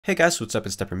Hey guys, what's up?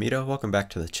 It's Deprimido. Welcome back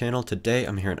to the channel. Today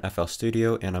I'm here in FL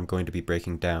Studio and I'm going to be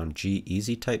breaking down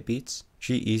G-Eazy type beats.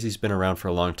 G-Eazy's been around for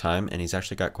a long time and he's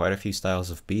actually got quite a few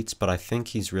styles of beats, but I think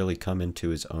he's really come into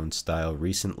his own style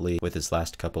recently with his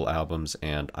last couple albums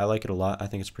and I like it a lot. I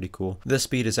think it's pretty cool. This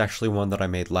beat is actually one that I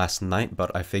made last night, but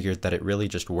I figured that it really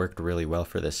just worked really well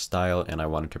for this style and I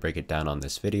wanted to break it down on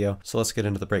this video. So let's get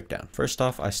into the breakdown. First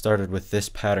off, I started with this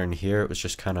pattern here. It was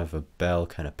just kind of a bell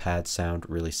kind of pad sound,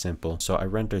 really simple. So I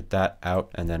rendered that out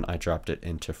and then I dropped it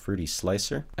into Fruity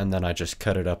Slicer and then I just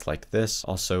cut it up like this.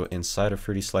 Also inside of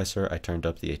Fruity Slicer, I turned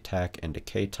up the attack and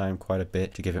decay time quite a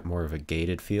bit to give it more of a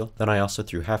gated feel. Then I also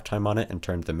threw halftime on it and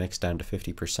turned the mix down to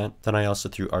 50%. Then I also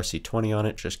threw RC20 on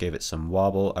it, just gave it some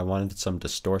wobble. I wanted some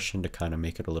distortion to kind of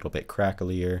make it a little bit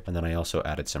cracklier. And then I also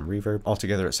added some reverb.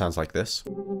 Altogether it sounds like this.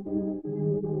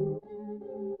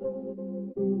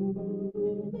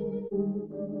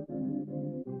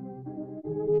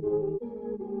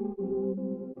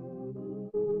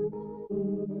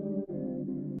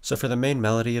 So for the main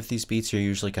melody of these beats, you're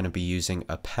usually going to be using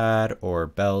a pad or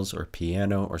bells or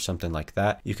piano or something like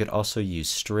that. You could also use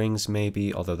strings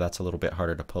maybe, although that's a little bit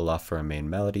harder to pull off for a main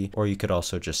melody. Or you could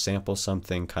also just sample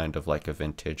something kind of like a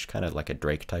vintage, kind of like a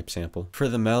Drake type sample. For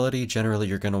the melody, generally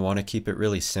you're going to want to keep it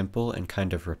really simple and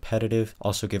kind of repetitive.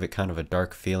 Also give it kind of a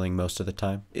dark feeling most of the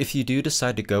time. If you do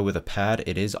decide to go with a pad,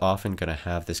 it is often going to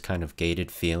have this kind of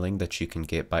gated feeling that you can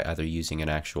get by either using an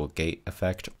actual gate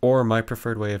effect, or my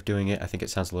preferred way of doing it, I think it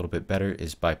sounds a little bit better,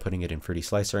 is by putting it in Fruity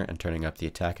Slicer and turning up the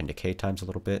attack and decay times a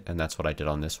little bit, and that's what I did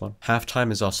on this one. Halftime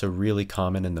is also really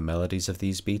common in the melodies of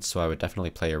these beats, so I would definitely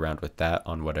play around with that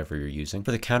on whatever you're using.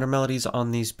 For the counter melodies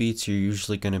on these beats, you're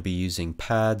usually going to be using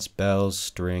pads, bells,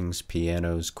 strings,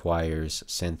 pianos, choirs,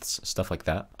 synths, stuff like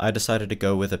that. I decided to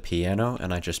go with a piano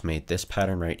and I just made this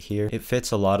pattern right here. It fits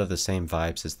a lot of the same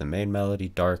vibes as the main melody,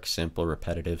 dark, simple,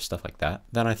 repetitive, stuff like that.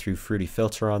 Then I threw Fruity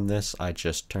Filter on this. I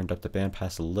just turned up the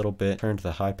bandpass a little bit, turned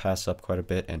the high pass up quite a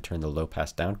bit and turn the low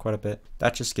pass down quite a bit.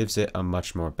 That just gives it a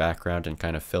much more background and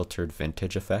kind of filtered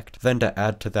vintage effect. Then to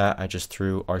add to that, I just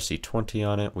threw RC20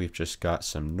 on it. We've just got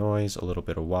some noise, a little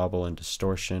bit of wobble and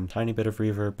distortion, tiny bit of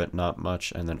reverb, but not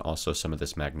much, and then also some of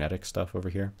this magnetic stuff over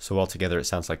here. So altogether it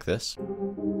sounds like this.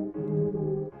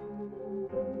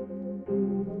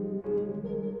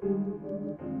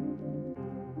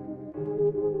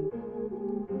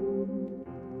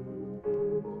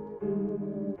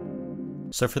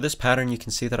 So for this pattern, you can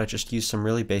see that I just used some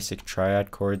really basic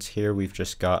triad chords here. We've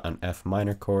just got an F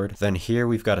minor chord. Then here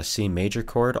we've got a C major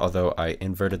chord, although I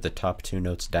inverted the top two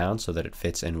notes down so that it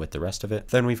fits in with the rest of it.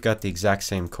 Then we've got the exact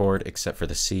same chord, except for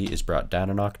the C is brought down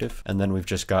an octave. And then we've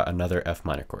just got another F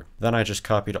minor chord. Then I just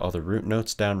copied all the root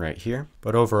notes down right here.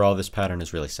 But overall, this pattern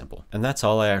is really simple. And that's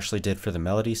all I actually did for the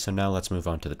melody. So now let's move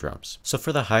on to the drums. So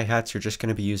for the hi-hats, you're just going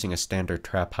to be using a standard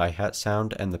trap hi-hat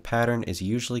sound. And the pattern is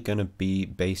usually going to be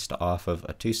based off of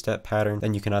a two-step pattern.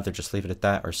 Then you can either just leave it at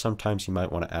that, or sometimes you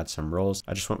might want to add some rolls.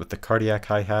 I just went with the cardiac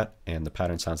hi-hat and the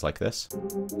pattern sounds like this.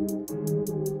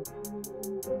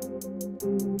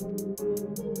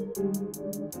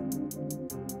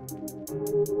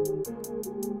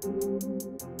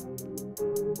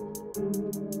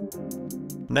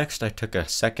 Next, I took a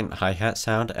second hi-hat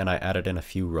sound and I added in a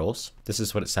few rolls. This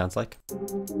is what it sounds like.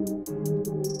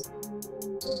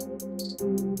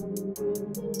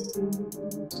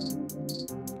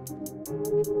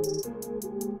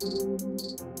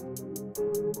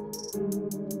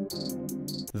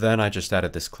 Then I just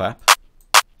added this clap.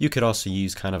 You could also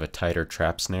use kind of a tighter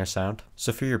trap snare sound.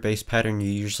 So for your bass pattern,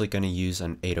 you're usually going to use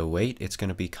an 808. It's going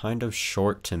to be kind of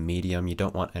short to medium. You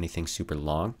don't want anything super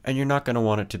long. And you're not going to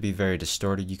want it to be very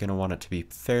distorted. You're going to want it to be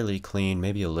fairly clean,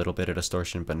 maybe a little bit of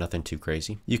distortion, but nothing too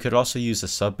crazy. You could also use a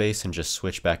sub bass and just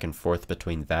switch back and forth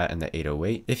between that and the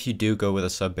 808. If you do go with a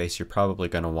sub bass, you're probably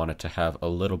going to want it to have a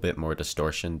little bit more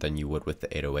distortion than you would with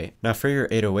the 808. Now for your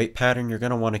 808 pattern, you're going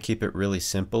to want to keep it really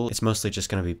simple. It's mostly just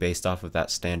going to be based off of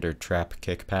that standard trap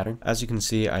kick pattern. As you can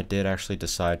see, I did actually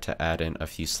decide to add in a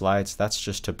few slides. That's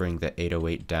just to bring the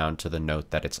 808 down to the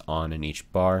note that it's on in each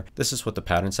bar. This is what the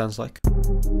pattern sounds like.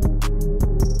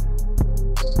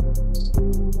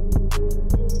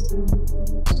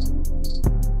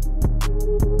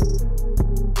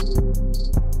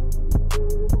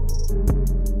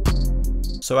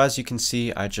 So as you can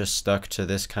see, I just stuck to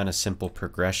this kind of simple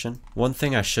progression. One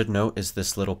thing I should note is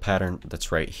this little pattern that's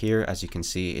right here. As you can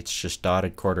see, it's just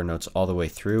dotted quarter notes all the way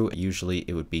through. Usually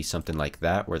it would be something like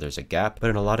that where there's a gap, but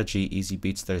in a lot of G-Eazy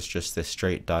beats, there's just this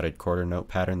straight dotted quarter note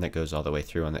pattern that goes all the way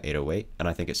through on the 808, and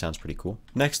I think it sounds pretty cool.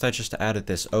 Next, I just added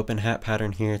this open hat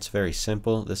pattern here. It's very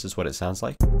simple. This is what it sounds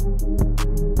like.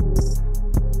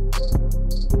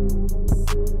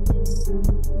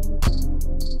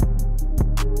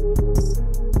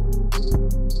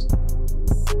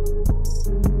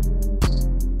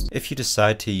 If you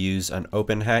decide to use an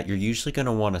open hat, you're usually going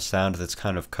to want a sound that's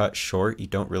kind of cut short. You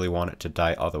don't really want it to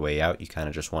die all the way out. You kind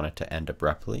of just want it to end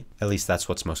abruptly. At least that's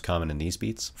what's most common in these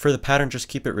beats. For the pattern, just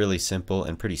keep it really simple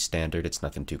and pretty standard. It's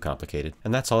nothing too complicated.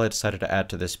 And that's all I decided to add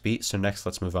to this beat. So next,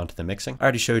 let's move on to the mixing. I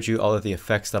already showed you all of the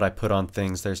effects that I put on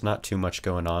things. There's not too much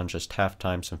going on, just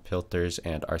halftime, some filters,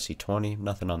 and RC20,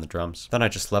 nothing on the drums. Then I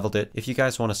just leveled it. If you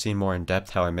guys want to see more in depth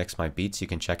how I mix my beats, you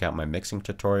can check out my mixing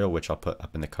tutorial, which I'll put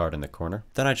up in the card in the corner.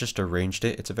 Then I just arranged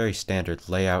it. It's a very standard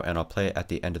layout and I'll play it at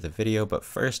the end of the video, but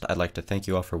first I'd like to thank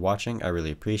you all for watching. I really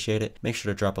appreciate it. Make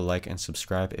sure to drop a like and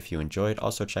subscribe if you enjoyed.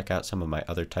 Also check out some of my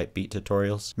other type beat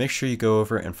tutorials. Make sure you go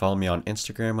over and follow me on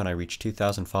Instagram. When I reach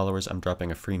 2,000 followers, I'm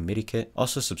dropping a free MIDI kit.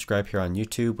 Also subscribe here on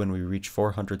YouTube. When we reach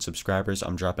 400 subscribers,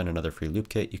 I'm dropping another free loop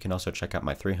kit. You can also check out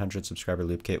my 300 subscriber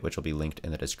loop kit, which will be linked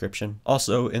in the description.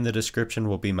 Also in the description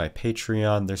will be my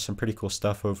Patreon. There's some pretty cool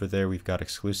stuff over there. We've got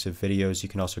exclusive videos. You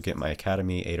can also get my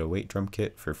Academy 808 drum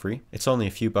kit for free. It's only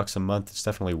a few bucks a month. It's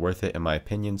definitely worth it in my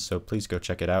opinion, so please go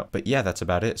check it out. But yeah, that's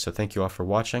about it. So thank you all for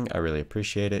watching. I really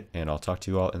appreciate it, and I'll talk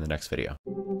to you all in the next video.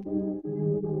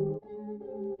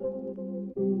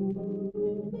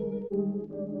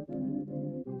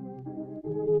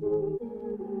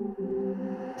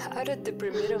 How did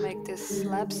Deprimido make this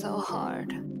slap so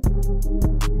hard?